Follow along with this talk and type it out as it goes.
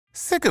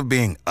Sick of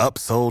being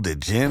upsold at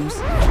gyms?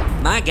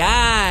 My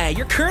guy,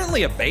 you're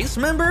currently a base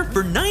member?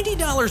 For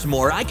 $90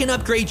 more, I can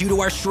upgrade you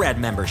to our Shred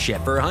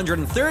membership. For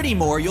 $130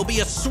 more, you'll be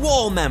a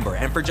Swole member.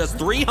 And for just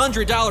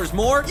 $300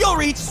 more, you'll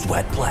reach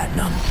Sweat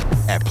Platinum.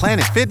 At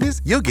Planet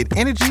Fitness, you'll get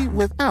energy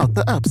without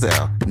the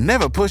upsell.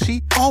 Never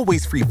pushy,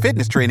 always free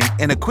fitness training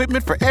and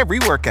equipment for every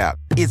workout.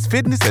 It's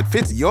fitness that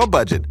fits your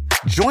budget.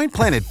 Join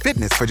Planet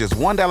Fitness for just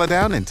 $1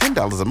 down and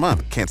 $10 a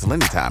month. Cancel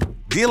anytime.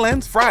 Deal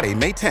ends Friday,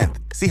 May 10th.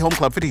 See Home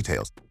Club for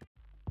details.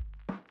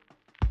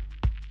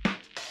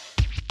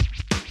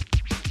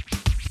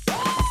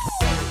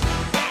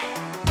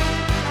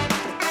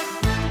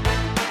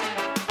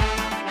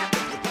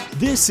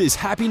 This is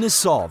Happiness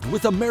Solved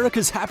with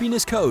America's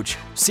happiness coach,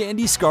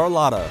 Sandy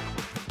Scarlatta.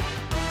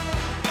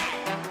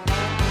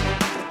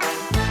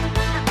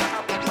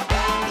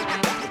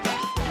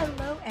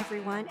 Hello,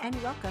 everyone, and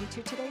welcome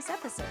to today's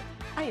episode.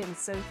 I am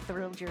so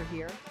thrilled you're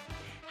here.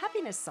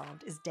 Happiness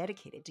Solved is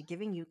dedicated to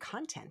giving you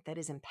content that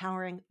is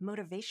empowering,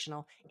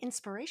 motivational,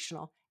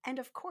 inspirational, and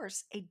of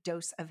course, a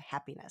dose of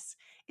happiness.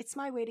 It's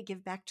my way to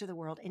give back to the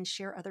world and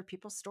share other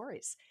people's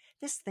stories.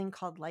 This thing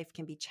called life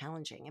can be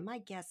challenging, and my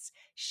guests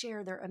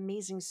share their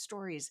amazing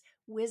stories,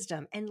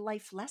 wisdom, and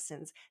life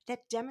lessons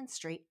that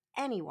demonstrate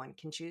anyone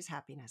can choose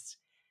happiness.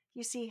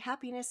 You see,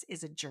 happiness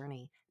is a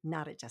journey,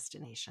 not a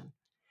destination.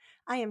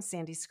 I am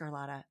Sandy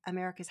Scarlatta,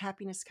 America's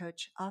happiness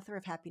coach, author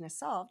of Happiness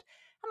Solved.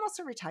 I'm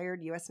also a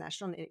retired U.S.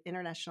 national and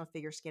international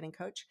figure skating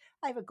coach.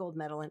 I have a gold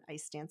medal in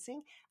ice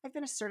dancing. I've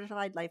been a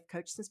certified life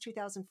coach since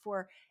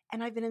 2004,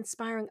 and I've been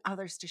inspiring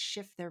others to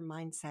shift their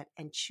mindset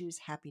and choose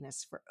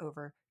happiness for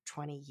over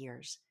 20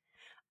 years.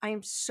 I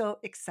am so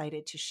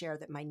excited to share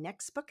that my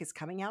next book is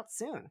coming out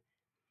soon.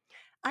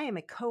 I am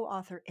a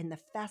co-author in the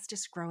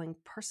fastest growing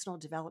personal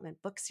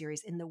development book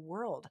series in the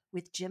world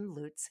with Jim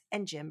Lutz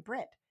and Jim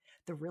Britt.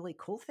 The really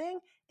cool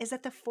thing is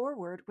that the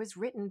foreword was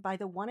written by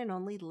the one and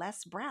only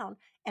Les Brown,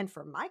 and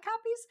for my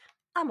copies,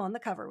 I'm on the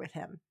cover with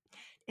him.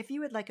 If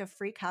you would like a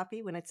free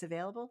copy when it's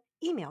available,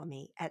 email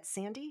me at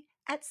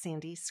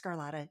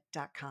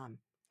sandy@sandyscarlatta.com.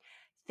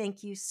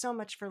 Thank you so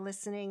much for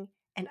listening,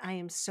 and I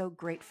am so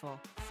grateful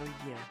for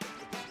you.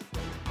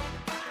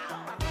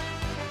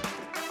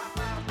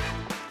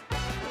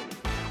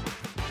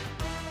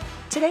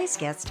 Today's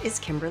guest is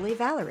Kimberley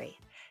Valerie.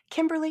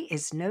 Kimberley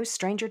is no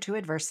stranger to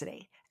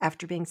adversity.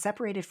 After being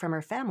separated from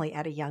her family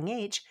at a young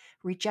age,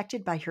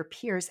 rejected by her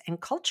peers and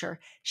culture,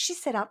 she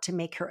set out to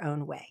make her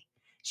own way.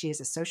 She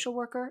is a social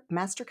worker,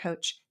 master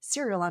coach,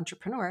 serial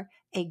entrepreneur,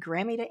 a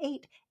Grammy to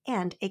 8,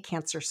 and a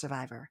cancer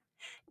survivor.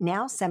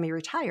 Now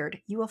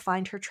semi-retired, you will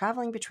find her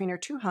traveling between her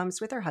two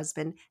homes with her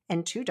husband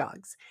and 2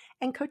 dogs,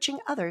 and coaching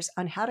others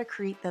on how to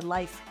create the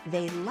life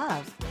they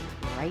love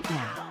right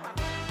now.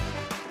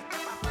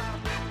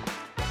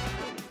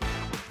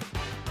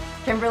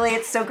 Kimberley,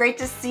 it's so great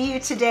to see you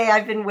today.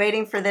 I've been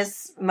waiting for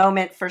this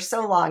moment for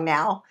so long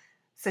now.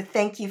 So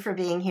thank you for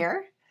being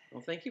here.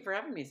 Well, thank you for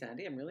having me,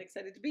 Sandy. I'm really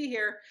excited to be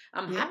here.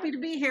 I'm happy to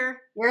be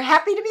here. You're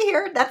happy to be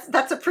here.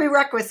 That's a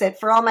prerequisite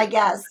for all my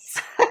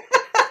guests.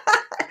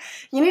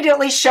 You need to at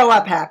least show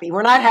up happy.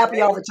 We're not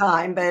happy all the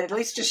time, but at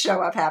least just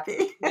show up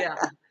happy. Yeah.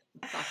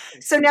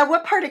 So now,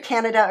 what part of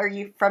Canada are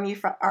you from?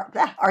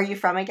 Are you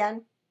from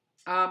again?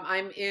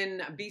 I'm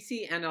in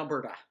BC and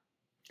Alberta.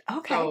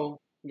 Okay. So,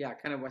 yeah,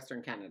 kind of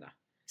Western Canada.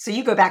 So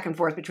you go back and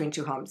forth between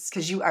 2 homes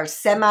because you are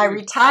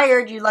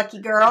semi-retired, you lucky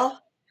girl.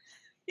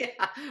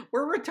 Yeah,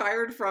 we're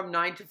retired from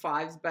 9 to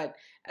 5s, but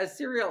as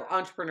serial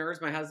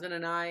entrepreneurs, my husband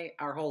and I,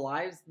 our whole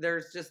lives,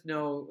 there's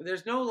no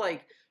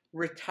like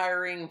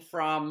retiring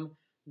from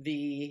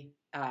the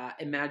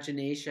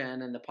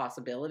imagination and the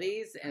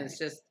possibilities. And it's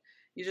just,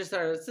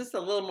 it's just a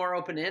little more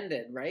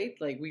open-ended, right?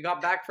 Like we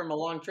got back from a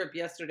long trip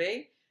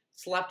yesterday,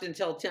 slept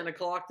until 10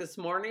 o'clock this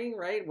morning,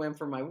 right? Went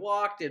for my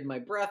walk, did my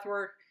breath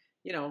work,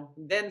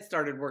 then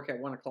started work at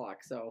 1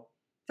 o'clock. So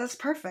that's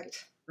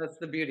perfect. That's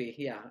the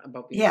beauty,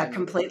 about being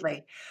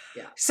completely.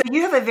 Yeah. So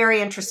you have a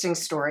very interesting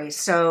story.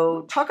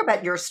 So talk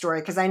about your story,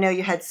 because I know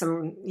you had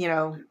some,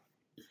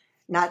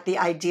 not the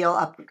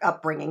ideal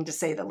upbringing, to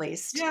say the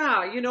least.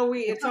 Yeah,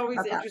 it's always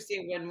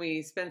interesting when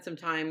we spend some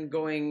time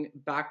going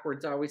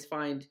backwards. I always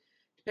find,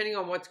 depending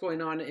on what's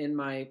going on in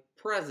my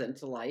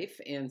present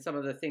life and some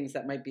of the things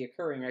that might be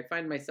occurring, I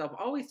find myself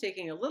always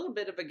taking a little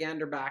bit of a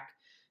gander back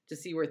to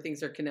see where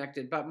things are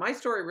connected. But my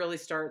story really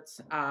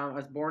starts, I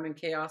was born in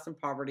chaos and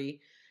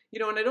poverty.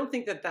 And I don't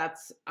think that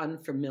that's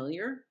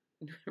unfamiliar,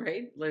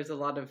 right? There's a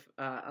lot of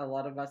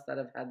us that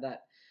have had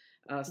that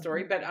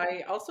story. But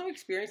I also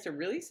experienced a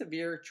really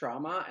severe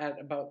trauma at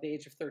about the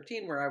age of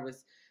 13, where I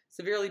was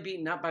severely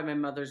beaten up by my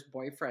mother's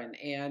boyfriend.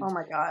 And oh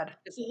my God,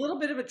 it's a little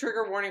bit of a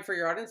trigger warning for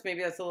your audience.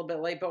 Maybe that's a little bit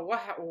late, but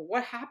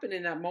what happened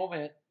in that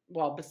moment?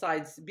 Well,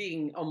 besides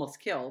being almost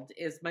killed,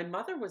 is my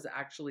mother was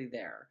actually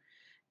there,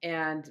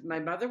 and my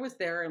mother was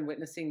there and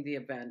witnessing the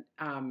event.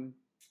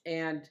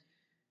 And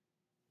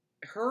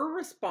her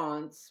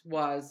response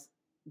was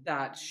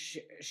that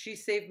she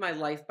saved my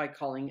life by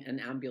calling an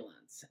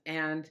ambulance.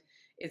 And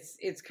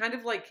it's kind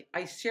of like,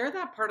 I share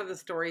that part of the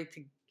story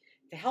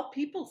to help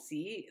people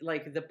see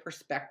like the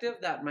perspective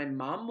that my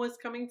mom was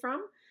coming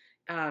from,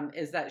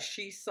 is that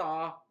she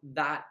saw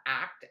that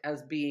act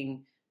as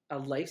being a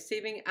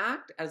life-saving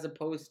act as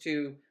opposed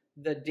to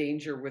the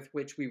danger with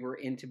which we were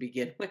in to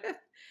begin with.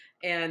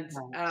 And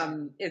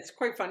Right. it's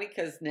quite funny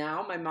because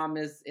now my mom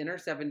is in her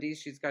 70s.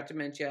 She's got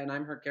dementia and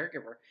I'm her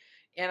caregiver.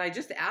 And I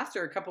just asked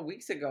her a couple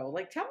weeks ago,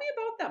 like, tell me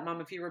about that, Mom,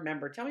 if you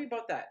remember. Tell me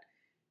about that.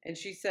 And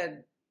she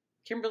said,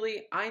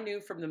 Kimberly, I knew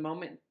from the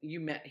moment you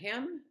met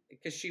him,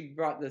 because she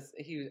brought this,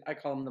 I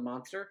call him the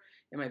monster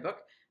in my book.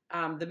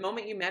 The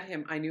moment you met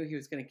him, I knew he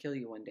was going to kill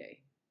you one day.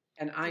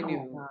 And I Oh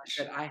knew gosh.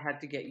 that I had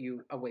to get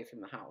you away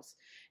from the house.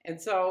 And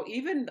so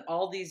even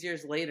all these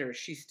years later,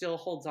 she still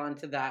holds on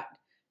to that.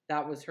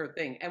 That was her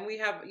thing. And we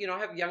have,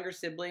 have younger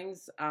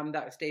siblings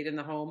that stayed in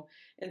the home.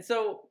 And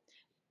so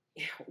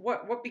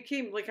what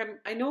became like,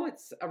 I know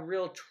it's a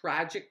real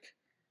tragic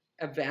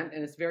event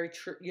and it's very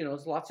true,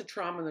 there's lots of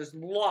trauma and there's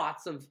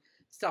lots of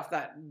stuff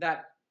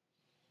that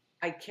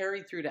I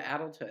carried through to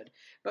adulthood.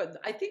 But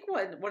I think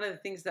one of the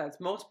things that's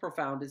most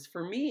profound is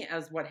for me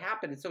as what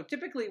happened. And so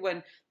typically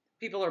when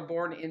people are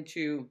born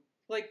into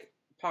like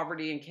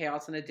poverty and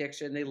chaos and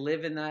addiction, they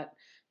live in that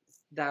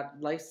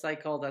life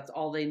cycle. That's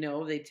all they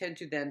know. They tend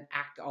to then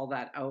act all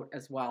that out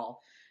as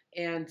well.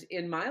 And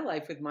in my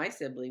life with my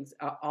siblings,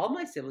 all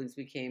my siblings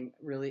became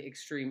really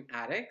extreme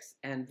addicts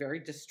and very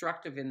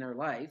destructive in their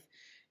life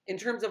in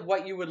terms of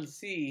what you would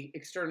see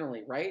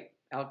externally, right?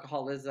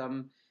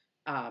 Alcoholism,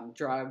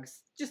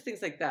 drugs, just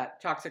things like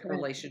that, toxic Right.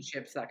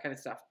 relationships, that kind of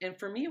stuff. And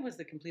for me, it was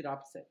the complete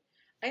opposite.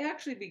 I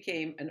actually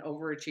became an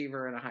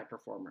overachiever and a high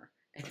performer.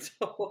 And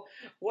so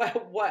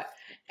what?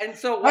 And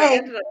so what Hey,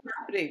 ended up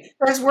happening?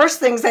 there's worse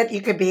things that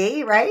you could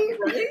be, right?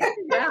 Right?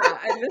 Yeah.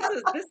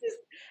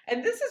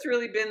 And this has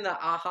really been the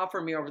aha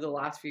for me over the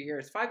last few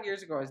years. 5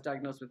 years ago, I was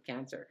diagnosed with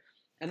cancer.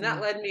 And that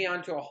Mm. led me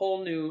onto a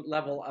whole new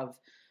level of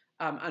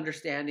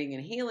understanding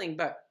and healing.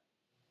 But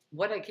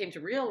what I came to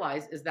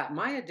realize is that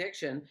my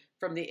addiction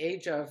from the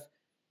age of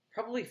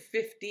probably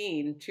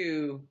 15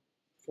 to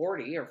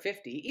 40 or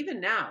 50,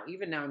 even now,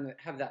 I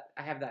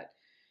have that.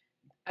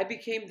 I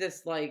became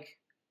this like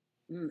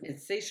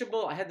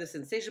insatiable. I had this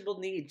insatiable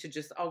need to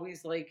just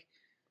always like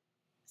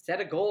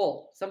set a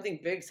goal, something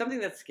big, something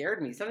that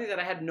scared me, something that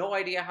I had no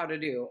idea how to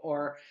do,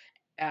 or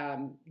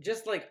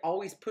just like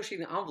always pushing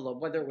the envelope,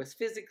 whether it was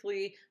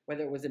physically,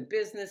 whether it was in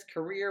business,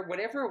 career,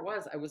 whatever it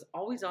was, I was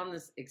always on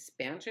this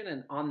expansion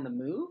and on the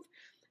move,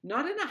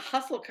 not in a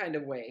hustle kind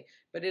of way,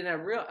 but in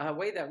a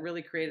way that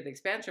really created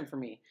expansion for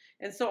me.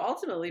 And so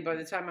ultimately, by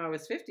the time I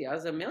was 50, I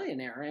was a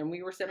millionaire and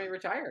we were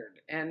semi-retired.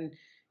 And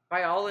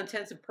by all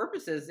intents and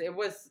purposes, it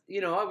was,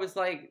 I was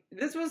like,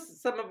 this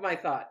was some of my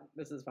thought.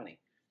 This is funny.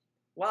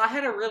 Well, I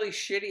had a really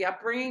shitty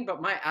upbringing,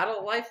 but my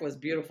adult life was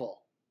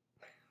beautiful,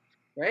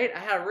 right? I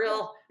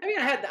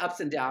had the ups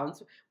and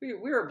downs. We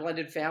were a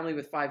blended family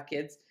with 5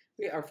 kids.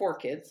 We are 4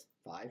 kids,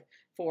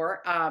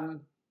 4.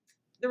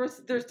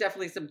 There's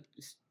definitely some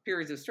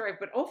periods of strife,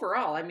 but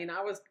overall, I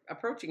was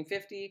approaching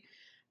 50.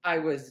 I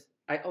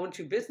owned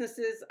 2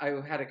 businesses.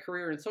 I had a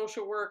career in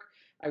social work.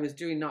 I was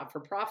doing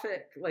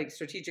not-for-profit, like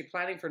strategic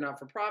planning for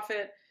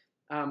not-for-profit.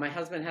 My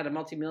husband had a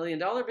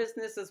multi-million-dollar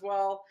business as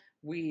well.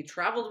 We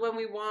traveled when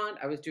we want.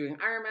 I was doing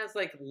Ironmans.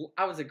 Like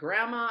I was a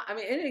grandma. It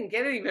didn't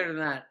get any better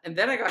than that. And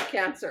then I got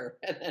cancer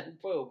and then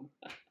boom.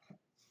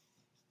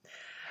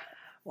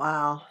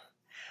 Wow.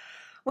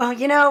 Well,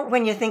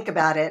 when you think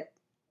about it,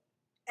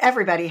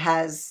 everybody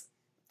has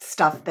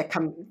stuff that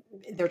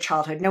their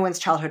childhood. No one's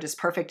childhood is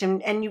perfect.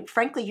 And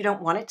frankly, you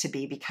don't want it to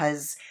be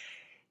because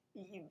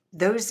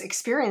those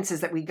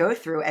experiences that we go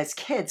through as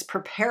kids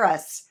prepare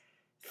us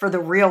for the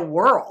real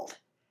world.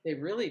 They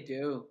really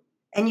do.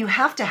 And you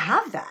have to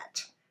have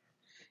that.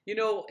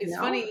 It's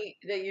funny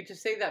that you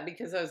just say that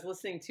because I was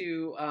listening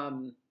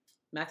to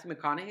Matthew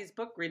McConaughey's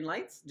book, Green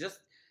Lights, just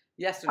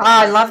yesterday. Oh,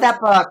 I love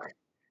that book.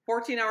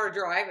 14-hour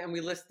drive, and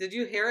we listened. Did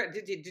you hear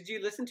it? Did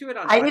you listen to it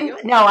on I audio?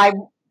 didn't.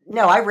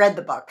 No, I read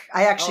the book.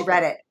 I actually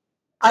read it.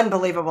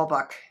 Unbelievable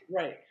book.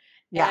 Right.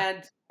 Yeah.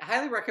 And I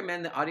highly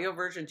recommend the audio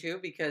version too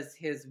because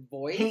his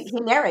voice. He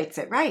narrates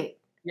it, right?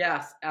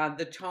 Yes,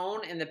 the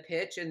tone and the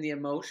pitch and the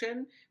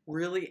emotion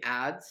really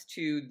adds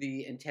to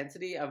the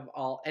intensity of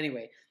all.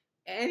 Anyway,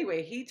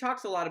 he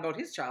talks a lot about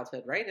his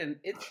childhood, right? And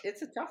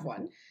it's a tough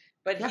one,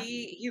 but Yeah.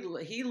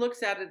 he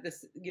looks at it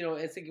this,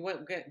 it's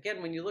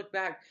again when you look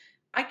back,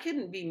 I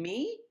couldn't be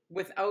me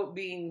without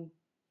being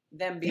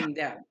them being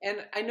them.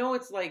 And I know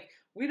it's like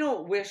we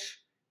don't wish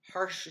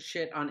harsh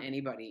shit on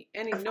anybody,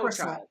 Of no course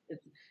child. not.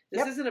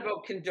 This isn't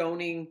about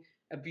condoning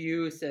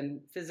abuse and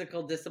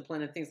physical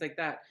discipline and things like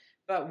that.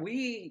 But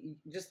we,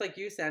 just like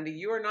you, Sandy,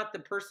 you are not the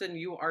person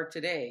you are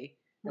today,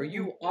 or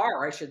you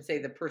are, I should say,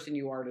 the person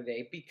you are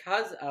today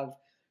because of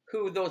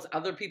who those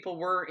other people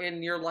were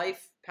in your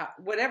life,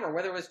 whatever,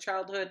 whether it was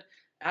childhood,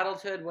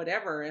 adulthood,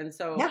 whatever. And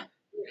so there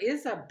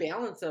is a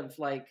balance of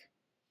like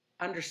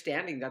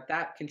understanding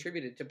that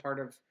contributed to part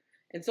of,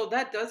 and so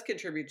that does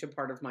contribute to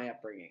part of my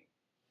upbringing.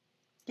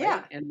 Right?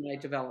 Yeah. And my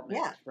development,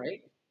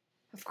 right?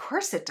 Of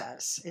course it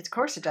does. Of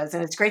course it does.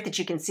 And it's great that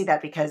you can see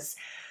that because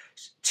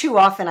too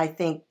often I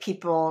think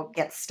people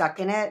get stuck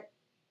in it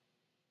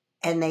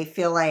and they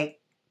feel like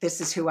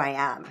this is who I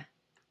am.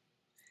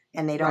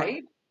 And they don't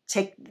Right?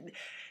 take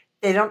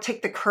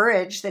the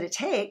courage that it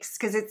takes,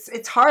 because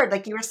it's hard.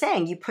 Like you were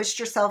saying, you pushed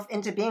yourself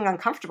into being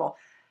uncomfortable.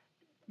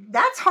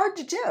 That's hard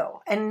to do.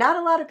 And not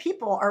a lot of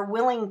people are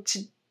willing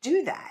to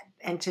do that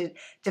and to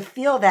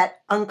feel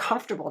that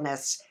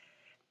uncomfortableness,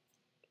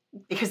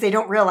 because they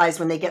don't realize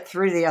when they get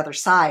through the other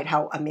side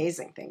how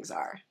amazing things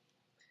are.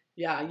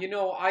 Yeah,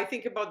 I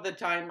think about the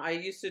time I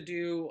used to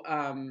do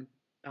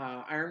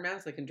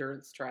Ironmans, like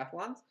endurance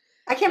triathlons.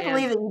 I can't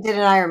believe that you did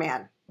an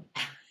Ironman.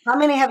 How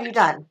many have you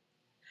done?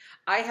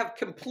 I have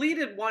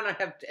completed one. I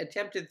have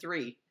attempted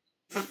 3.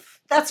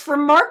 That's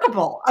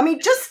remarkable. I mean,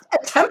 just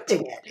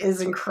attempting it is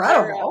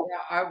incredible.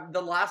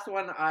 The last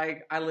one,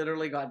 I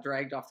literally got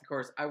dragged off the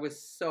course. I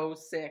was so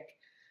sick.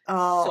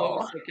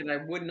 Oh. So sick, and I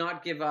would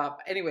not give up.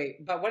 Anyway,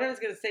 but what I was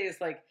going to say is,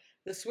 like,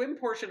 the swim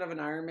portion of an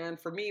Ironman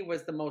for me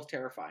was the most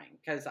terrifying,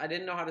 because I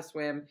didn't know how to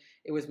swim.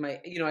 It was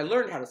I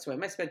learned how to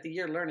swim. I spent the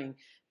year learning,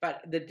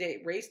 but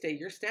race day,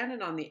 you're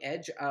standing on the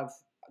edge of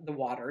the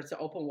water. It's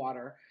open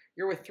water.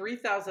 You're with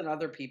 3,000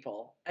 other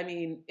people. I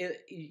mean,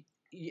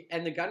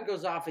 and the gun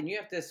goes off, and you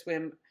have to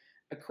swim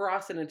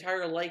across an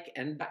entire lake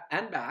and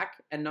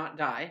back and not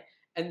die,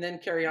 and then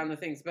carry on the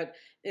things. But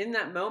in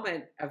that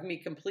moment of me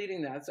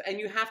completing that, and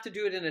you have to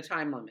do it in a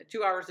time limit,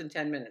 2 hours and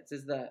 10 minutes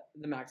is the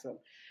maximum.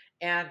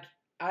 And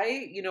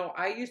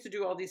I used to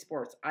do all these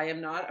sports. I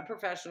am not a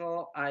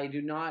professional. I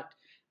do not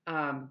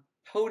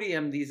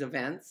podium these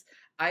events.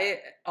 I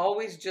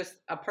always just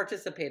a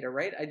participator,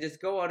 right? I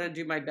just go out and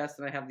do my best,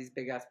 and I have these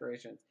big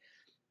aspirations.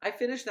 I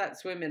finished that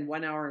swim in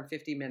 1 hour and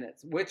 50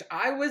 minutes, which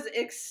I was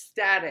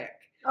ecstatic.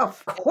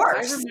 Of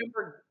course. I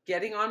remember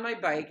getting on my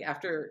bike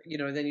after,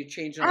 then you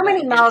change. How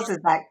many miles is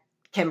that,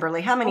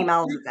 Kimberly? How many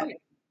miles is that?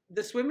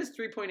 The swim is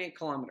 3.8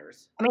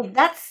 kilometers. I mean,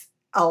 that's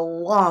a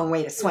long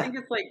way to swim. I think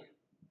it's like,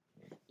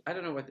 I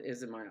don't know what it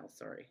is in miles,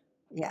 sorry.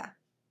 Yeah.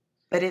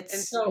 But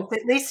it's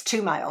at least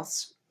 2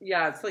 miles.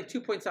 Yeah, it's like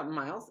 2-point-something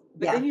miles.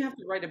 But then you have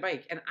to ride a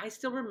bike. And I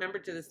still remember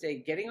to this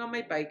day getting on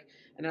my bike,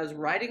 and I was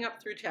riding up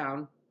through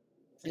town,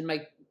 and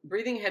my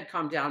breathing had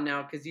calmed down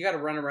now, because you got to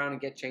run around and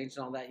get changed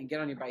and all that. You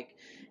get on your bike,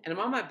 and I'm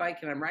on my bike,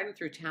 and I'm riding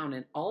through town,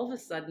 and all of a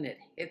sudden it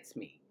hits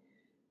me.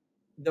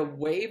 The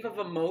wave of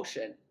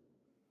emotion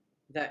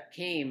that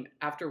came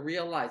after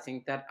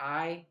realizing that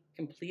I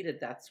completed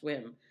that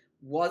swim,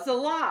 was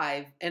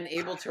alive and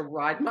able to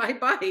ride my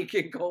bike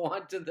and go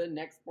on to the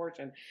next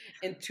portion.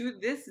 And to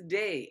this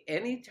day,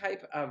 anytime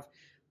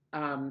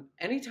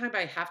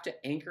I have to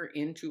anchor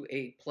into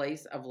a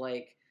place of,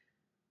 like,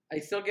 I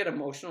still get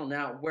emotional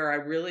now,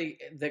 where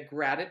the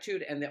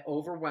gratitude and the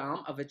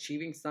overwhelm of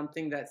achieving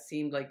something that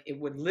seemed like it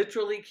would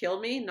literally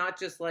kill me, not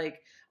just like,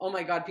 oh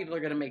my God, people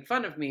are going to make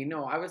fun of me.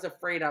 No, I was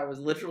afraid I was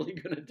literally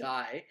going to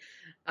die.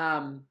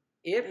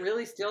 It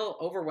really still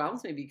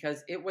overwhelms me,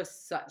 because it was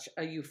such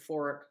a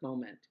euphoric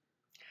moment,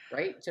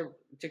 right?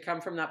 To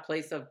come from that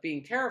place of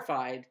being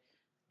terrified.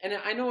 And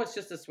I know it's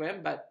just a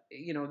swim, but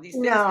these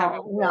things have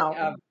a way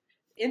of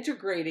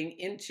integrating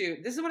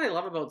into, this is what I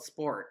love about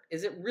sport,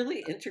 is it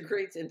really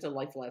integrates into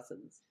life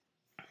lessons.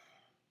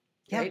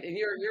 Yeah. Right? And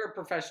you're a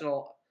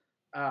professional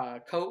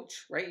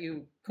coach, right?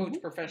 You coach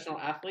professional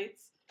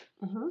athletes,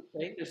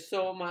 right? There's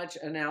so much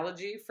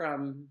analogy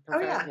from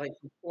like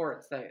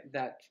sports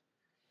that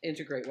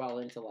integrate well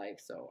into life.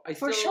 So I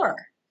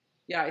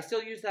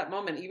still use that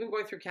moment, even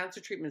going through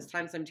cancer treatments,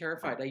 times I'm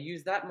terrified. I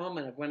use that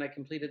moment of when I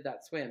completed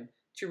that swim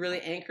to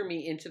really anchor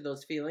me into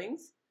those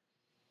feelings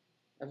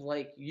of,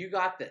 like, you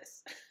got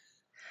this.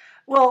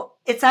 Well,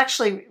 it's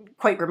actually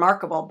quite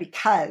remarkable,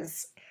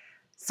 because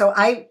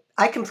I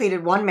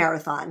completed one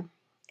marathon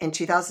in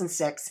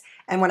 2006.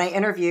 And when I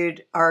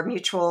interviewed our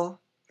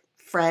mutual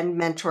friend,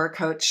 mentor,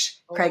 coach,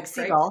 Craig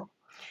Siegel,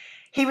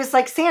 he was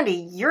like,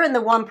 Sandy, you're in the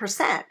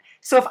 1%.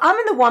 So if I'm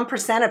in the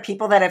 1% of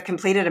people that have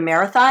completed a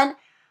marathon,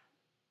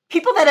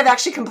 people that have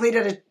actually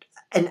completed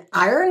an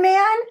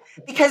Ironman,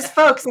 because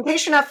folks, in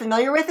case you're not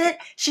familiar with it,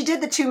 she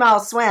did the 2-mile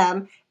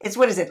swim. It's,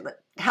 what is it?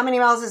 How many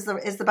miles is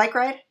the bike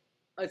ride?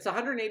 It's a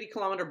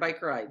 180-kilometer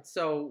bike ride.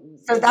 So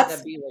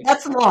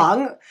that's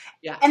long.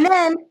 Yeah. And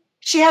then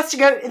she has to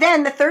go,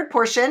 then the third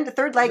portion, the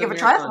third leg of a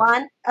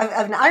triathlon,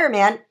 of an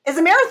Ironman, is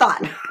a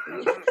marathon.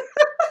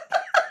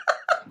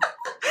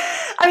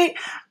 I mean,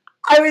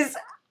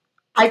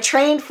 I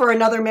trained for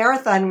another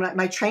marathon.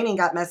 My training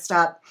got messed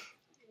up,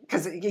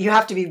 because you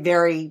have to be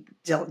very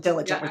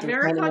diligent with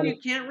your marathon. training.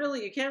 You can't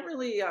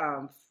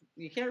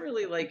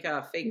really like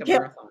fake a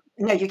marathon.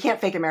 No, you can't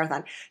fake a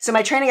marathon. So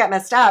my training got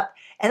messed up,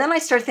 and then I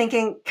started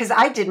thinking, because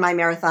I did my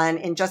marathon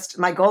in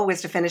my goal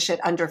was to finish it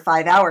under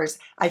 5 hours.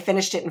 I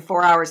finished it in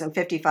 4 hours and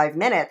 55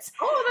 minutes.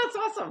 Oh, that's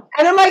awesome!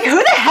 And I'm like, who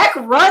the heck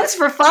runs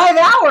for 5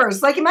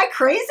 hours? Like, am I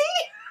crazy?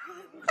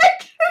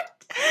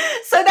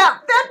 So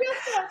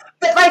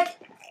but like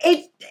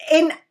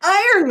an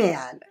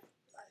Ironman.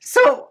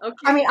 So, okay.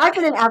 I mean, I've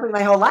been an athlete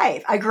my whole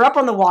life. I grew up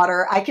on the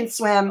water. I can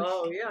swim.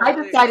 Oh, yeah, I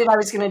decided I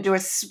was going to do a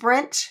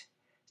sprint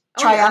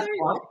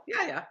triathlon.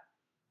 Yeah.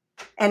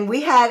 And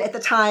we had, at the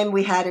time,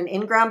 we had an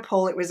in-ground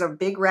pool. It was a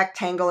big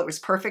rectangle. It was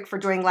perfect for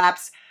doing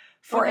laps.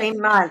 For a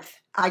month,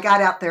 I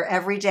got out there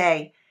every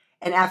day.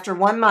 And after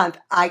 1 month,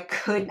 I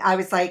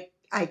was like,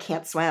 I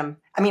can't swim.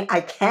 I mean,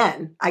 I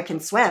can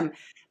swim,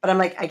 but I'm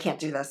like, I can't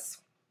do this.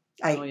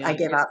 Oh I yeah.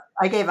 gave up.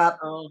 I gave up.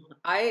 Oh,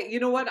 you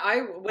know what?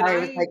 I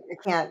was like, I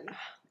can't.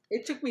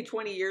 It took me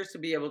 20 years to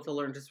be able to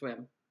learn to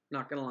swim.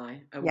 Not gonna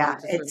lie. I Yeah,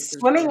 wanted to swim since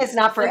swimming then. is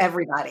not for Like,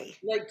 everybody.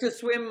 like to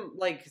swim,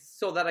 like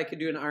so that I could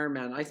do an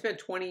Ironman. I spent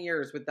 20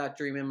 years with that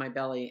dream in my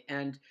belly,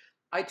 and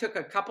I took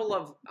a couple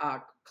of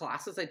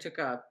classes.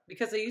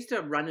 Because I used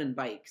to run and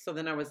bike. So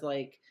then I was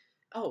like,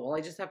 oh, well,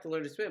 I just have to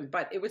learn to swim.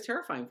 But it was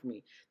terrifying for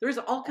me. There's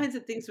all kinds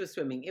of things with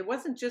swimming. It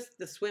wasn't just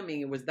the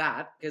swimming. It was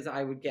that, because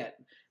I would get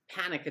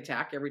panic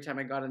attack every time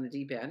I got in the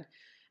deep end.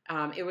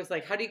 It was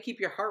like, how do you keep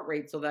your heart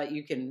rate so that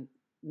you can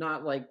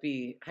not like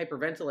be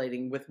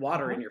hyperventilating with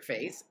water in your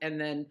face? And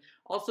then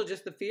also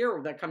just the fear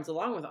that comes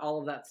along with all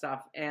of that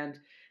stuff. And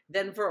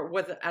then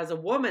as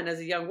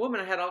a young woman,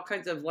 I had all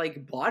kinds of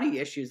like body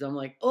issues. I'm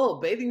like,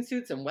 oh, bathing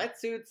suits and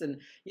wetsuits and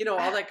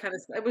all that kind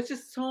of stuff. It was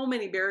just so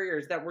many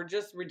barriers that were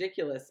just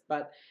ridiculous.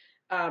 But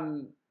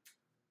um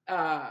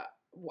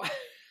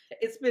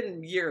it's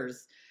been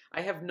years. I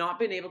have not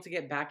been able to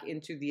get back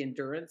into the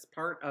endurance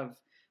part of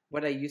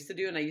what I used to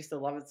do, and I used to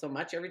love it so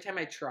much. Every time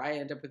I try, I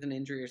end up with an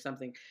injury or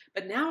something.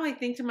 But now I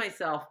think to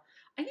myself,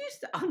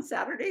 on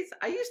Saturdays,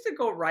 I used to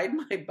go ride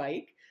my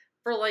bike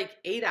for like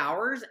 8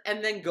 hours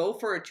and then go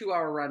for a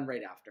 2-hour run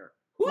right after.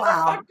 Who the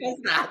fuck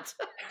does that?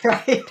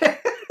 Right.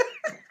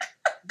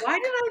 Why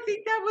did I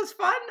think that was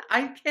fun?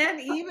 I can't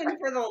even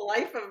for the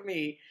life of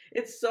me.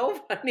 It's so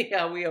funny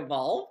how we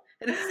evolve.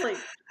 And it's like,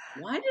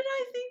 why did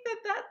I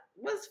think that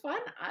was fun?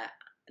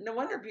 No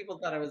wonder people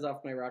thought I was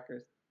off my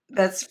rockers.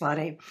 That's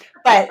funny.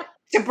 But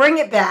to bring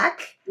it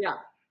back, yeah,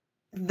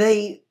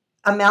 the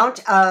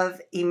amount of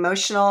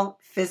emotional,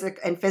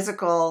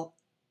 physical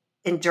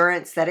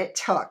endurance that it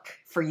took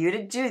for you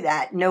to do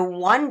that, no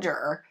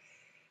wonder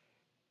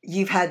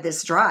you've had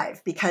this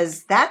drive,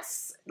 because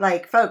that's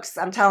like, folks,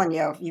 I'm telling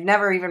you, you've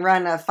never even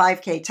run a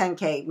 5K,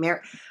 10K,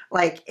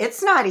 like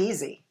it's not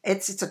easy.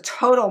 It's a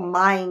total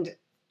mind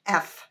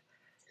F,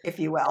 if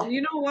you will. And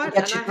you know what?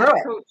 And I had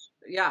a coach.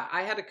 Yeah,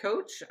 I had a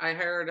coach. I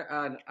hired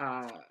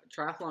a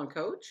triathlon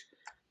coach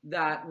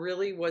that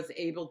really was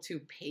able to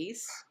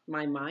pace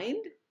my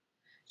mind.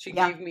 She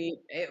gave me,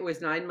 it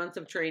was 9 months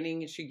of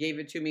training. She gave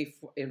it to me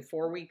in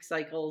 4-week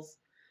cycles.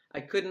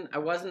 I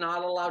was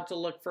not allowed to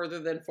look further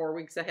than 4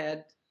 weeks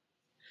ahead.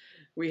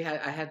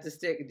 I had to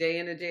stick day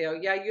in and day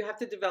out. Yeah, you have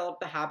to develop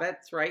the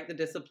habits, right? The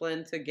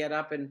discipline to get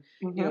up and,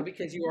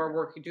 because you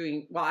are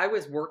I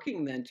was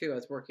working then too. I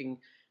was working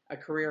a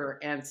career.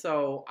 And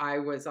so I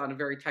was on a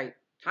very tight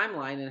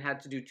timeline and had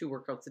to do 2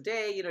 workouts a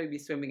day. You'd be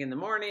swimming in the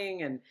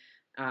morning and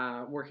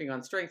working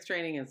on strength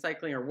training and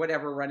cycling or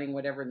whatever, running,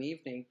 whatever in the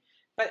evening.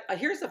 But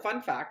here's a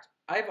fun fact.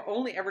 I've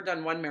only ever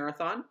done 1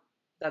 marathon.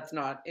 That's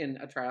not in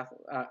a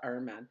triathlon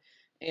Ironman.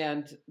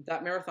 And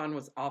that marathon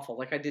was awful.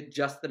 Like I did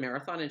just the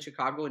marathon in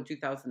Chicago in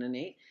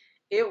 2008.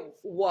 It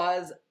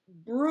was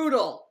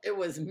brutal. It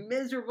was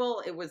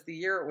miserable. It was the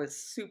year it was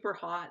super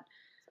hot.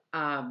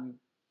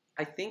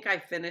 I think I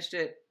finished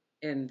it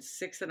in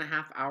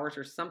 6.5 hours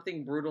or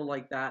something brutal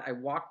like that. I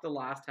walked the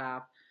last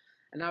half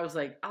and I was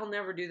like, I'll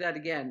never do that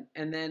again.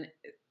 And then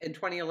in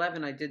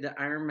 2011, I did the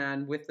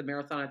Ironman with the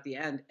marathon at the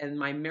end. And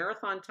my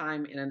marathon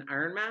time in an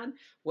Ironman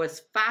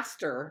was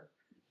faster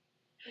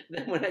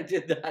than when I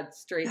did that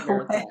straight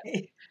marathon.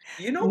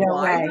 You know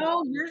why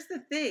though? Here's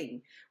the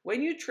thing.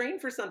 When you train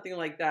for something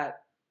like that,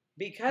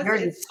 because you're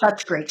in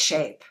such great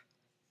shape.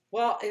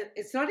 Well,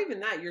 it's not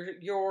even that.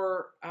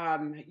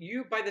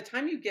 You by the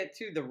time you get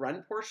to the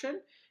run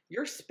portion,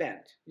 you're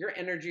spent. Your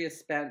energy is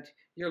spent.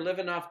 You're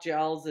living off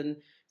gels and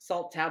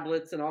salt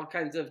tablets and all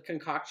kinds of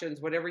concoctions,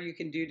 whatever you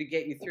can do to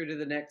get you through to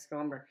the next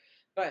kilometer.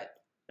 But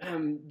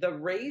the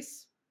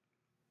race,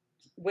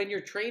 when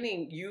you're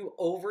training, you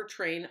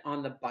overtrain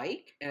on the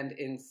bike and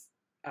in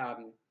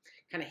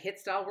kind of HIIT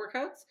style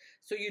workouts.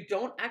 So you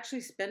don't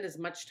actually spend as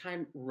much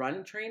time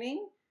run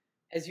training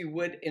as you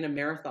would in a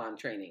marathon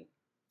training.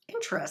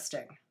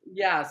 Interesting.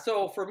 Yeah.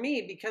 So for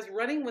me, because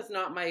running was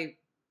not my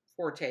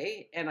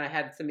forte and I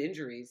had some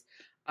injuries,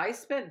 I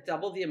spent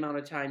double the amount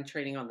of time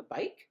training on the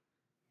bike.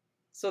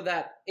 So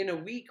that in a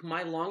week,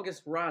 my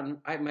longest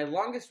run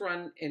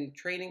in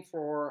training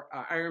for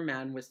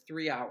Ironman was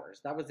 3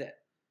 hours. That was it.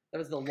 That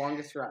was the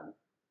longest run.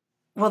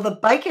 Well, the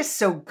bike is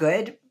so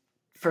good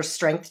for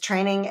strength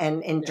training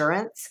and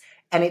endurance,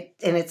 and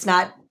it's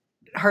not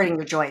hurting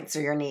your joints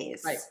or your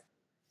knees. Right.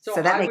 So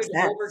that I makes would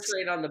sense.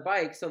 overtrain on the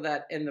bike so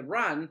that in the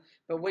run,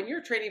 but when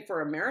you're training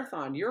for a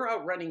marathon, you're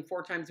out running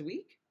 4 times a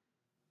week,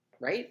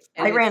 right?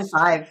 And I ran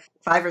 5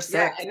 or 6.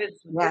 Yeah, and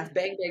it's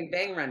bang, bang,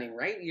 bang running,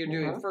 right? You're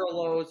doing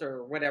furloughs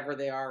or whatever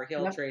they are,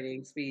 hill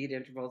training, speed,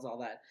 intervals, all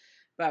that.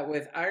 But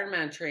with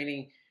Ironman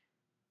training,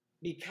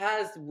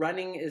 because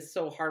running is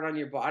so hard on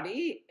your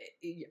body,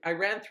 I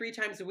ran 3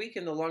 times a week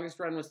and the longest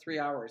run was 3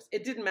 hours.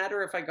 It didn't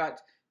matter if I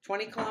got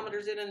 20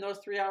 kilometers in those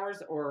 3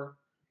 hours or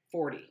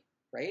 40,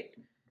 right?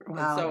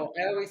 And Wow. so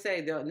I always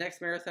say the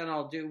next marathon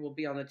I'll do will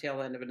be on the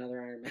tail end of another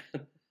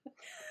Ironman.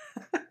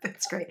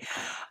 That's great.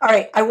 All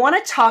right. I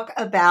want to talk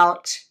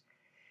about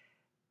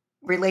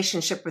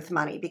relationship with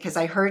money because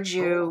I heard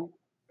Oh, you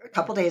a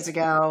couple days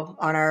ago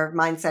on our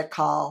mindset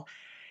call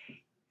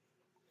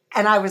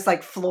and I was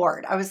like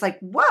floored. I was like,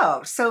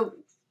 whoa. So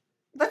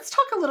let's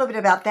talk a little bit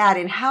about that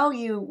and how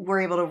you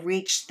were able to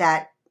reach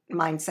that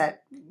mindset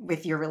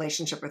with your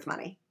relationship with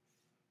money.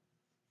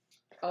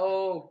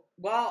 oh,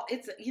 well,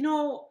 it's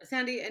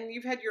Sandy, and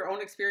you've had your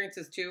own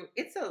experiences too.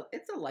 It's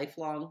a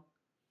lifelong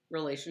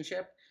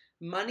relationship.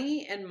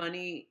 Money,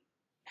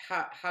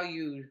 how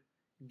you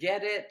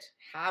get it,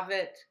 have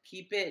it,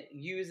 keep it,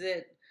 use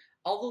it,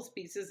 all those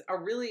pieces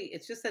are really,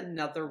 it's just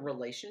another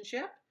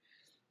relationship.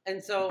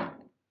 And so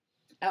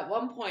at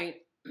one point,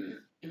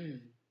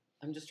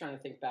 I'm just trying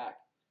to think back.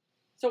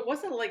 So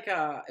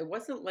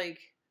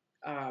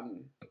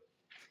um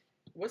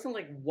it wasn't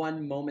like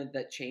one moment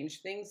that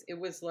changed things. It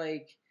was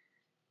like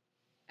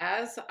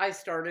as I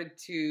started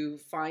to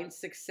find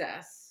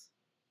success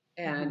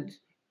Mm-hmm. and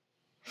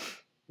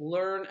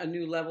learn a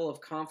new level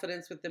of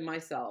confidence within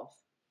myself,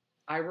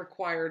 I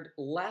required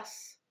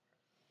less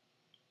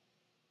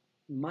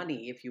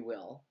money, if you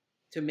will,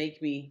 to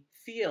make me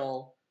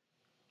feel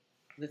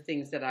the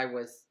things that I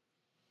was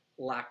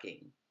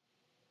lacking.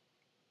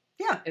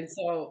 Yeah. And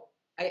so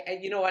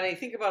when I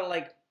think about it,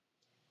 like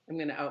I'm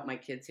going to out my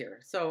kids here.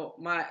 So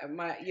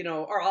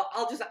or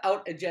I'll just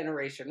out a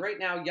generation right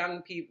now.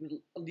 Young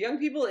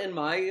people in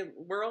my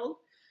world,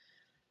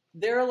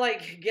 they're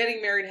like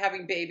getting married,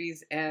 having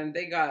babies, and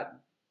they got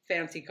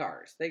fancy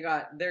cars.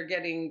 They're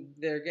getting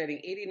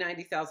 80,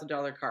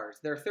 $90,000 cars.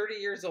 They're 30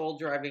 years old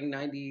driving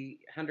 90,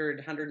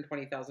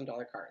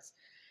 $120,000 cars.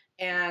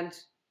 And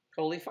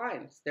totally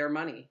fine. It's their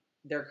money,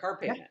 their car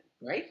Yeah. payment,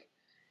 right?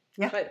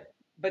 Yeah.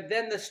 But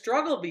then the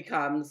struggle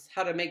becomes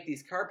how to make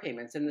these car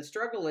payments. And the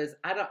struggle is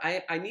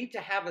I need to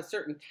have a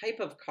certain type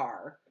of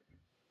car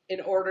in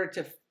order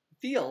to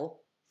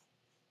feel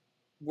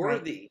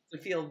Right. worthy, to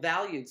feel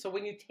valued. So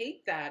when you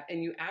take that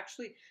and you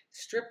actually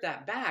strip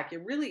that back,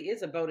 it really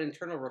is about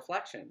internal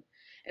reflection.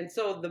 And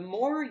so the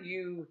more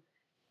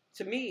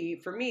for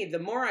me, the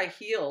more I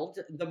healed,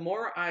 the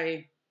more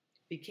I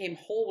became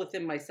whole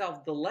within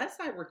myself, the less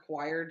I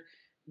required,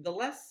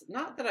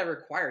 not that I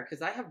required,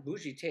 because I have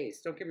bougie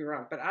taste, don't get me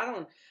wrong, but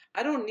I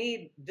don't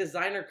need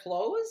designer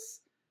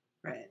clothes.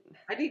 Right.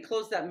 I need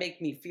clothes that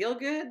make me feel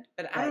good,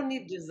 but I Right. don't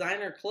need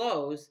designer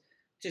clothes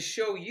to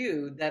show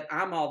you that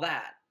I'm all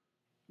that,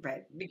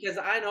 Right. because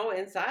I know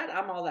inside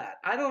I'm all that.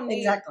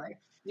 Exactly.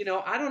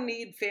 I don't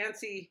need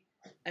fancy.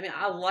 I mean,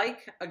 I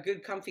like a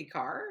good comfy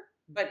car,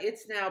 but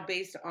it's now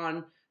based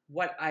on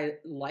what I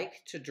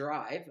like to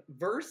drive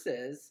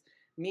versus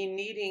me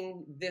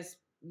needing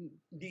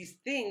these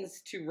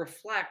things to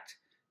reflect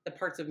the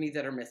parts of me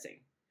that are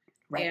missing.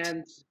 Right.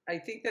 And I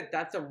think that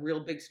that's a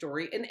real big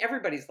story in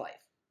everybody's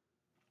life,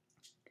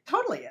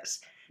 Totally is.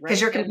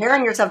 Because right? you're And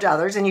comparing yourself to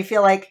others and you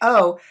feel like,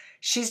 oh,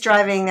 she's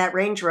driving that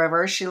Range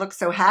Rover. She looks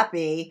so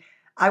happy.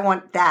 I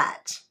want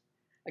that.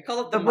 I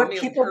call it the But what mummy,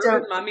 people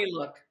urban don't mummy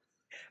look.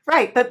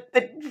 right, but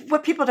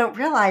what people don't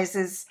realize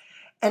is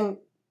and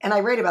and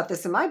I write about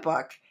this in my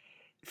book.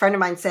 A friend of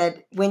mine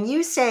said, when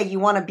you say you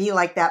want to be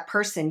like that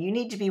person, you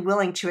need to be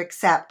willing to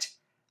accept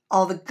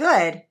all the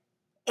good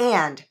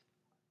and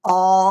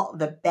all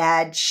the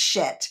bad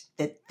shit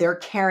that they're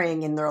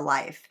carrying in their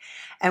life.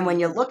 And when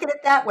you Mhm. look at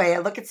it that way, I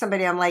look at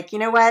somebody, I'm like, you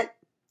know what?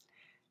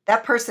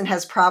 That person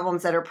has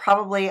problems that are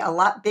probably a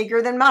lot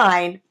bigger than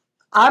mine.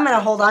 I'm going to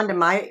Yeah, hold on to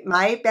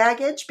my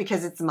baggage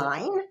because it's yeah,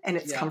 mine and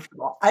it's yeah.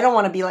 comfortable. I don't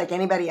want to be like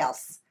anybody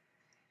else.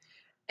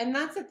 And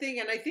that's the thing.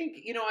 And I think,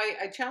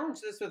 I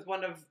challenged this with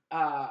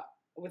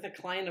with a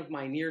client of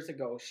mine years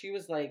ago. She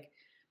was like,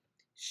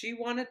 she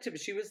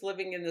was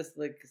living in this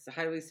like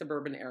highly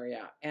suburban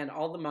area, and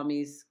all the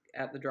mummies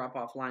at the drop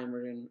off line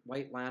were in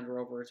white Land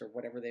Rovers or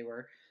whatever they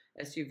were,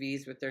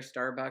 SUVs with their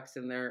Starbucks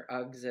and their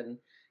Uggs and,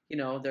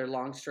 their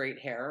long straight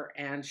hair.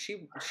 And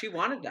she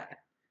wanted that.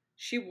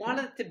 She Yeah.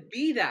 wanted to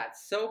be that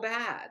so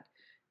bad,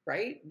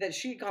 right? That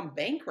she'd gone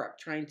bankrupt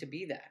trying to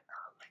be that.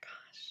 Oh my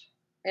gosh.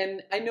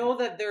 And I know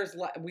that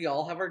we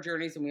all have our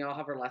journeys and we all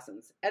have our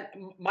lessons. And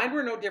mine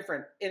were no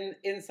different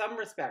in some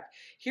respect.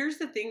 Here's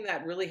the thing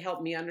that really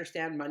helped me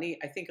understand money,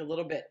 I think a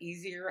little bit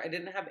easier.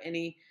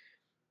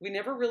 We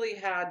never really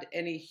had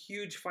any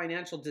huge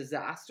financial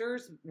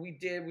disasters. We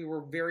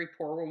were very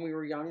poor when we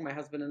were young, my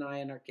husband and I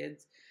and our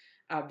kids.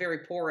 Very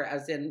poor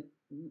as in,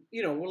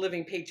 we're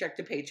living paycheck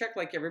to paycheck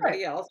like Right.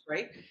 everybody else,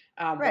 right?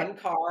 Right. One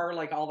car,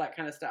 like all that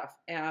kind of stuff.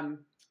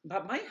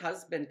 But my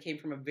husband came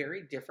from a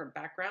very different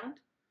background.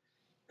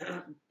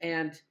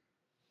 And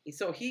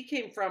so he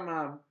came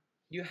from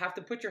you have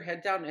to put your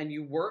head down and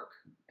you work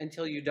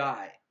until you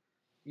die.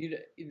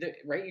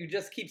 Right? You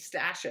just keep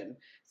stashing.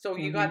 So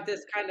you Hmm. got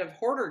this kind of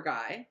hoarder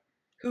guy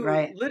who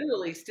Right.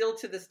 literally still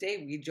to this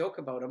day we joke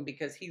about him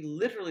because he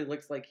literally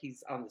looks like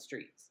he's on the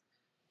streets.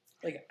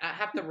 Like I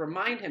have to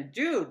remind him,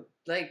 dude,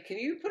 like can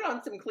you put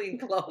on some clean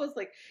clothes?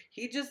 Like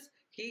he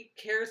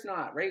cares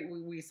not, right?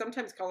 We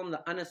sometimes call him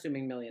the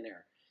unassuming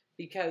millionaire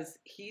because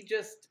he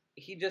just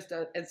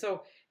and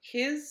so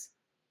his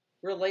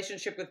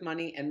relationship with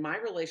money and my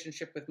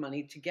relationship with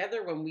money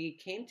together, when we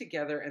came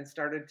together and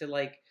started to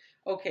like,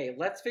 okay,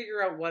 let's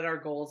figure out what our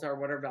goals are,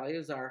 what our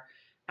values are.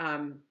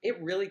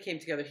 It really came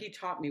together. He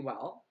taught me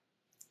well,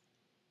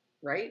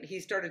 right? He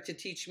started to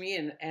teach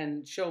me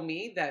and show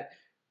me that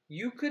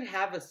you could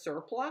have a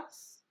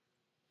surplus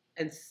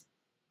and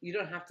you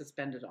don't have to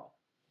spend it all.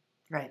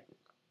 Right.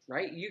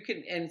 Right. You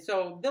can. And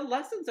so the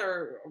lessons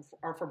are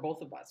for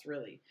both of us,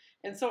 really.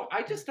 And so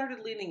I just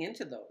started leaning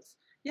into those.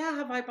 Yeah.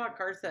 Have I bought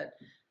cars that,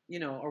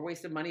 or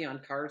wasted money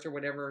on cars or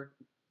whatever?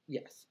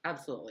 Yes,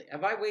 absolutely.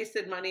 Have I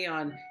wasted money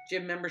on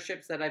gym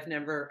memberships that I've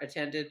never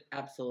attended?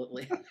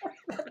 Absolutely.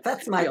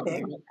 That's my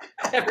thing.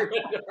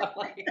 Everybody,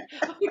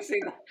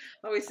 I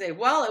always say,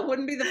 well, it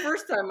wouldn't be the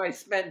first time I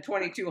spent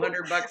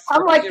 $2,200.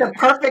 I'm like the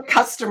perfect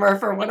customer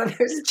for one of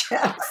those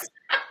gyms.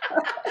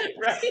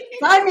 Right?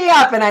 Sign me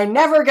up and I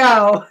never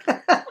go.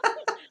 I'm like,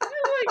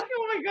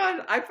 oh my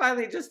God. I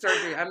finally just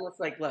started. I'm just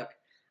like, look,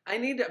 I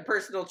need a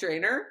personal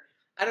trainer.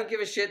 I don't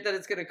give a shit that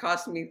it's going to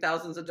cost me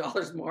thousands of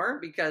dollars more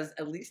because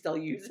at least I'll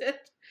use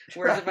it.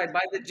 Whereas if I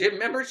buy the gym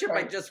membership,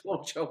 I just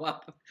won't show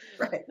up.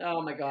 Right.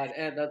 Oh my God.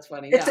 And that's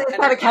funny. It's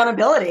about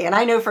accountability. And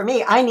I know for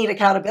me, I need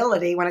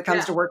accountability when it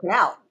comes to working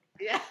out.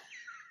 Yeah.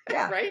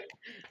 Right.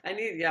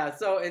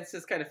 So it's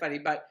just kind of funny,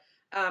 but,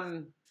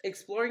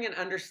 exploring and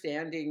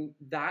understanding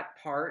that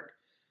part,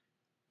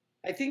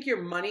 I think your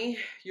money,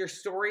 your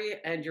story,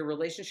 and your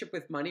relationship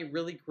with money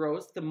really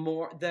grows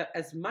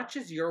as much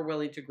as you're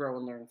willing to grow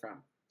and learn from.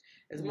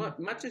 As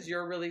much as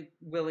you're really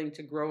willing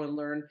to grow and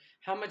learn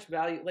how much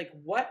value, like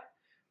what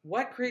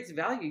creates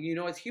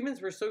value. As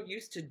humans, we're so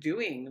used to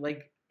doing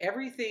like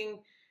everything,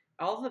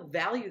 all the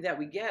value that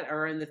we get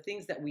are in the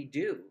things that we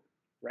do,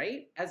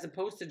 right? As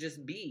opposed to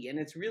just be. And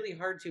it's really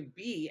hard to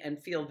be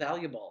and feel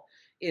valuable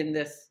in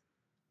this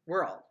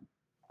world,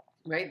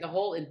 right? The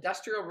whole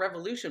industrial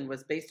revolution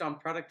was based on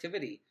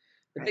productivity.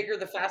 The bigger,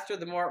 the faster,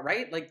 the more,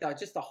 right? Like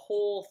just the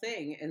whole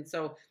thing. And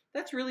so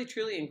that's really,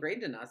 truly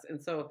ingrained in us.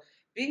 And so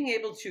being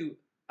able to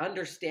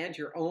understand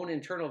your own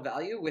internal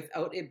value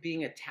without it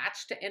being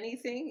attached to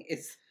anything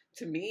is,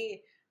 to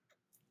me,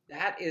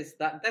 that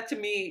to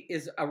me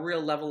is a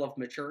real level of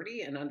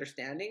maturity and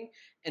understanding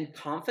and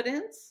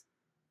confidence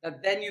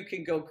that then you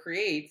can go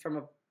create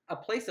from a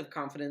place of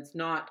confidence,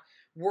 not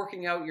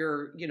working out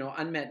your,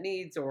 unmet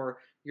needs or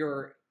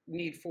your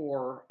need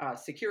for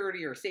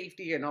security or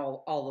safety and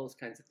all those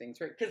kinds of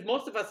things, right? Because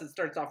most of us, it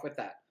starts off with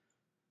that.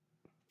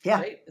 Yeah.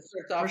 Right? It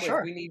starts off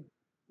with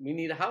we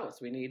need a house.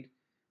 We need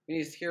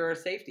to secure our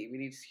safety. We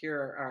need to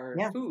secure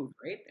our food,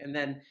 right? And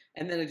then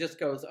it just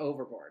goes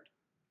overboard.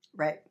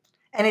 Right.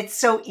 And it's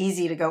so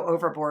easy to go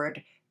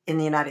overboard in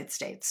the United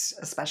States,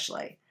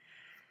 especially.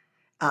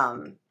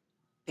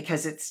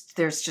 Because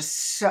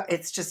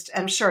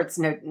I'm sure it's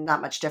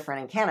not much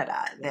different in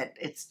Canada, that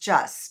it's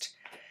just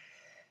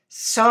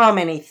so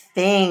many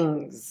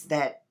things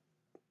that,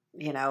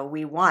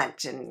 we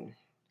want. And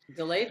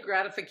delayed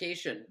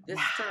gratification. This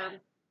term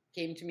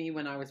came to me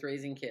when I was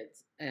raising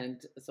kids.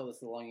 And so this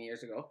is long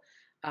years ago.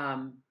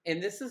 And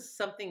this is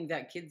something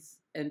that kids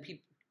and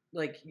people,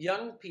 like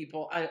young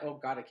people, oh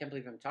God, I can't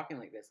believe I'm talking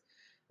like this.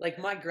 Like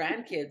my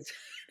grandkids,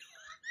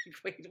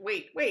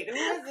 wait, who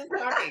is this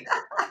talking?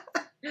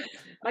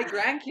 My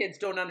grandkids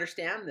don't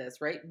understand this,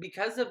 right?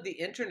 Because of the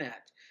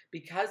internet,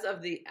 because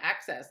of the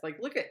access. Like,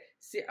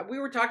 we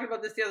were talking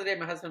about this the other day,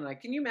 my husband and I.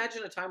 Can you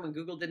imagine a time when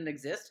Google didn't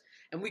exist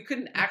and we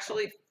couldn't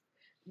actually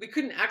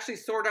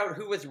sort out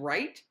who was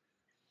right?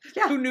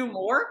 Yeah. Who knew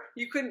more?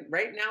 You couldn't.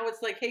 Right now,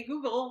 it's like, hey,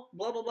 Google,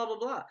 blah, blah, blah, blah,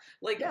 blah.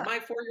 Like my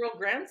 4-year-old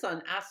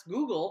grandson asks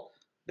Google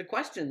the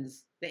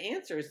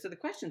answers to the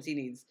questions he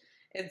needs.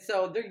 And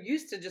so they're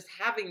used to just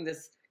having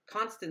this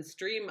constant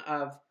stream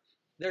of,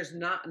 there's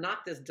not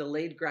this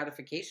delayed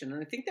gratification.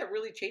 And I think that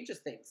really changes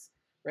things,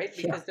 right?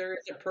 Because there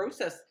is a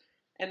process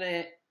and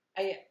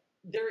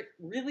there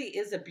really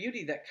is a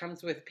beauty that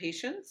comes with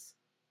patience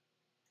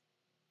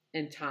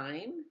and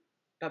time,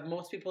 but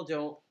most people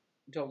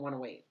don't want to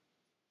wait.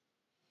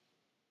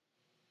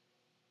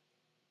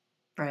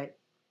 Right.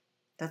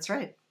 That's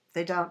right.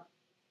 They don't.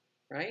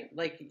 Right?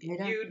 Like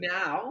you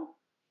now,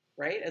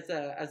 right? As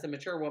a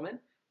mature woman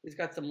who's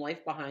got some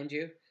life behind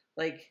you,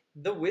 like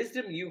the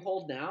wisdom you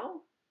hold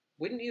now,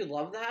 wouldn't you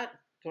love that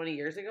 20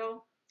 years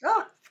ago?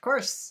 Oh, of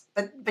course.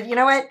 But you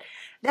know what?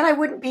 Then I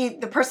wouldn't be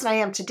the person I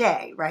am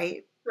today,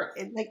 right? Sure.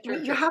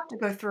 You have to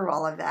go through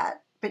all of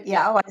that. But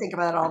I think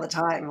about it all the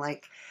time.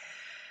 Like,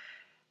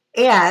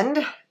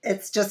 and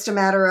it's just a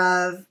matter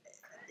of,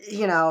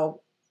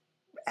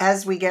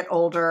 as we get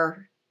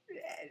older,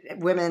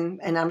 women,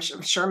 and I'm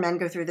sure men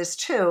go through this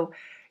too,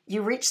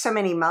 you reach so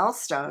many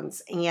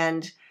milestones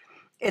and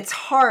it's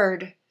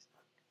hard.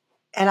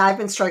 And I've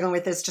been struggling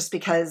with this just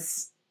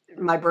because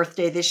my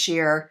birthday this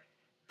year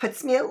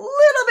puts me a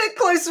little bit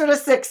closer to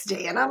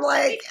 60. And I'm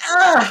like,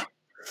 ugh.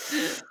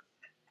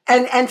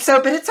 And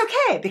so, but it's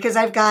okay because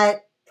I've got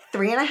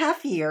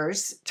 3.5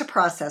 years to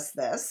process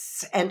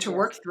this and to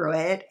work through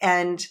it.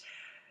 And,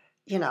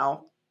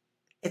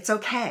 it's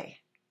okay.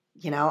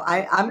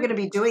 I'm going to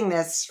be doing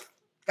this,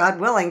 God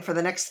willing, for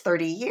the next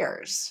 30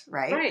 years,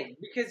 right? Right,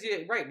 because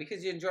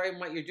you enjoy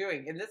what you're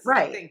doing. And this is the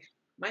Right. thing.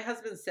 My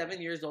husband's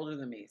 7 years older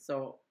than me,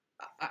 so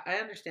I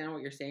understand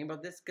what you're saying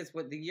about this, because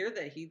the year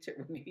that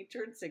when he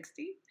turned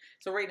 60,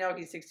 so right now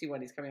he's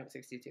 61, he's coming up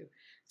 62.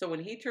 So when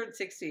he turned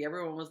 60,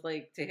 everyone was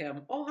like to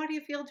him, "Oh, how do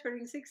you feel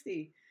turning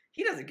 60?"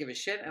 He doesn't give a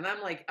shit, and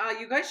I'm like,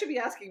 you guys should be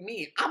asking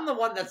me. I'm the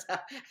one that's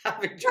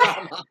having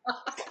drama.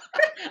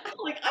 I'm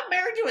like, I'm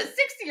married to a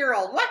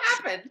 60-year-old. What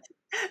happened?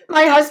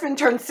 My husband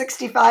turned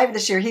 65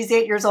 this year. He's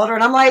 8 years older,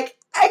 and I'm like,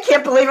 I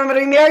can't believe I'm going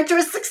to be married to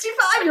a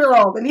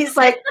 65-year-old. And he's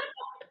like,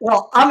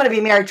 well, I'm going to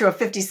be married to a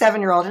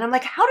 57-year-old. And I'm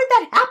like, how did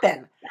that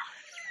happen?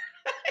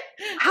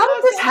 How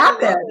did this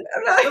happen?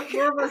 The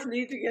four of us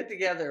need to get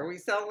together. We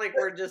sound like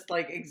we're just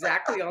like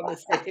exactly on the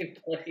same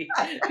plate.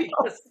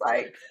 Because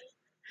like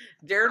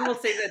Darren will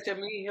say that to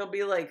me. He'll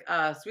be like,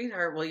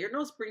 sweetheart, well, you're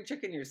no spring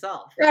chicken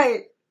yourself.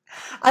 Right.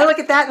 I look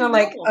at that and I'm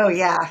like, oh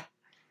yeah,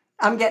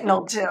 I'm getting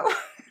old too.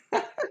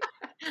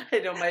 I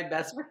know my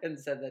best friend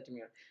said that to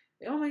me.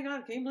 Oh my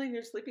God, can you believe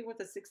you're sleeping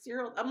with a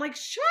 60-year-old? I'm like,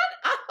 shut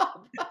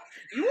up.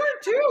 You are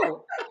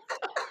too.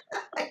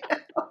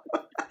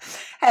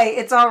 Hey,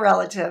 it's all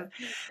relative.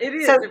 It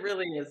is. It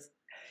really is.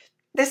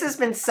 This has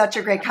been such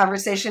a great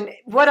conversation.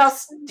 What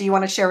else do you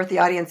want to share with the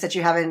audience that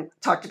you haven't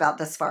talked about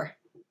this far?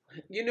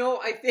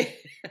 I think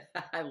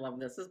I love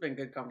this. This has been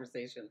good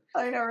conversation.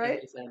 I know, right?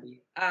 Thank you,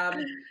 Sandy.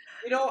 I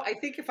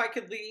think if I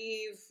could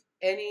leave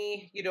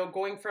any,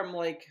 going from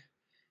like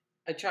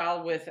a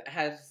child basically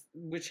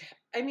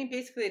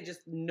I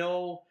just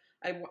know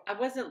I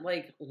wasn't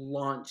like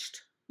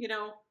launched,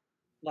 a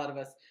lot of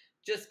us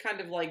just kind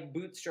of like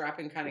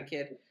bootstrapping kind of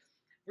kid.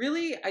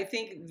 Really, I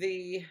think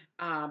the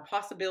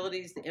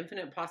possibilities, the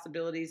infinite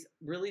possibilities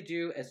really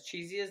do, as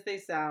cheesy as they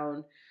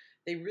sound,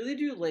 they really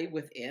do lay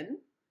within.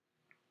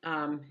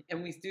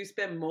 And we do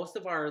spend most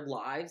of our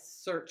lives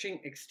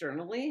searching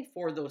externally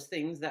for those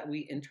things that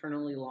we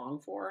internally long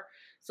for.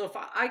 So if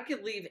I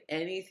could leave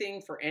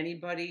anything for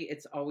anybody,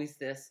 it's always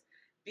this: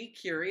 be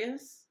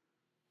curious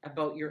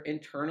about your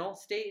internal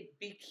state.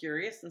 Be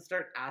curious and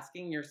start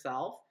asking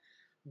yourself,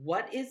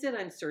 what is it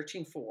I'm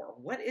searching for?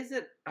 What is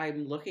it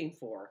I'm looking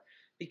for?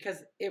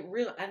 Because it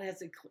really, and I've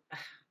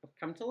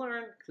come to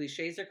learn,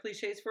 cliches are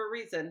cliches for a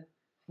reason.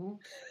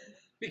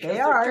 Because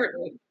they are.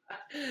 True.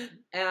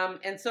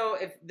 And so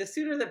if the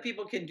sooner that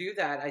people can do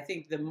that, I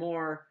think the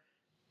more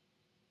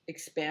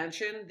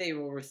expansion they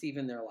will receive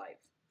in their life.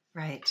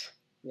 Right.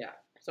 Yeah.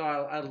 So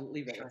I'll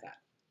leave it at that.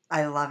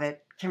 I love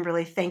it.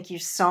 Kimberly, thank you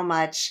so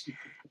much.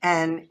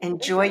 And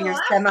enjoy your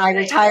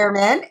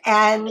semi-retirement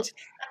and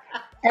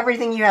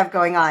everything you have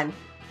going on.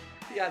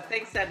 Yeah.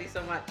 Thanks, Sandy,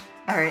 so much.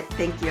 All right.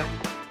 Thank you.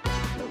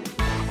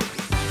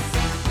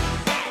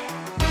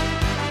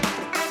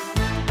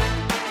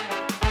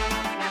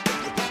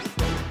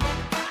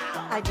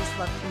 I just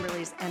love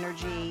Kimberly's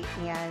energy,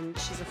 and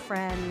she's a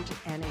friend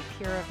and a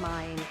peer of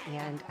mine,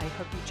 and I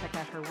hope you check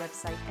out her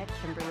website at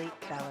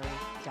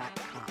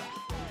KimberleyValerie.com.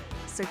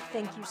 So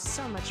thank you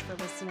so much for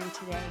listening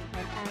today,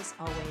 and as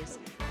always,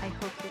 I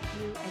hope that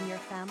you and your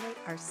family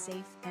are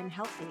safe and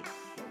healthy,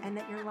 and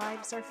that your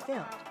lives are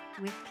filled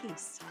with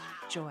peace,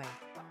 joy,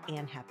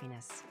 and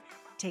happiness.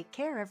 Take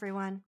care,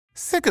 everyone.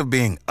 Sick of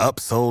being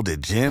upsold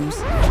at gyms?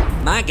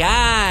 My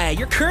guy,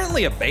 you're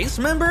currently a base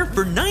member?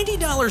 For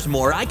 $90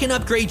 more, I can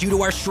upgrade you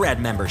to our Shred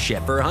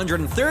membership. For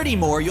 $130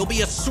 more, you'll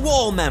be a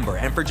Swole member.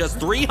 And for just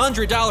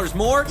 $300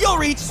 more, you'll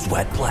reach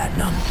Sweat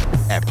Platinum.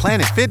 At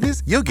Planet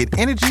Fitness, you'll get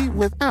energy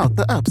without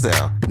the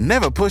upsell.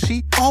 Never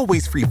pushy,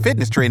 always free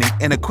fitness training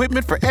and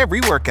equipment for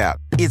every workout.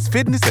 It's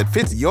fitness that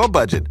fits your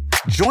budget.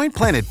 Join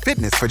Planet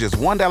Fitness for just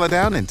 $1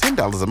 down and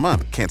 $10 a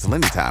month. Cancel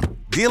anytime.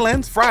 Deal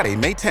ends Friday,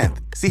 May 10th.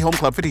 See Home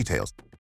Club for details.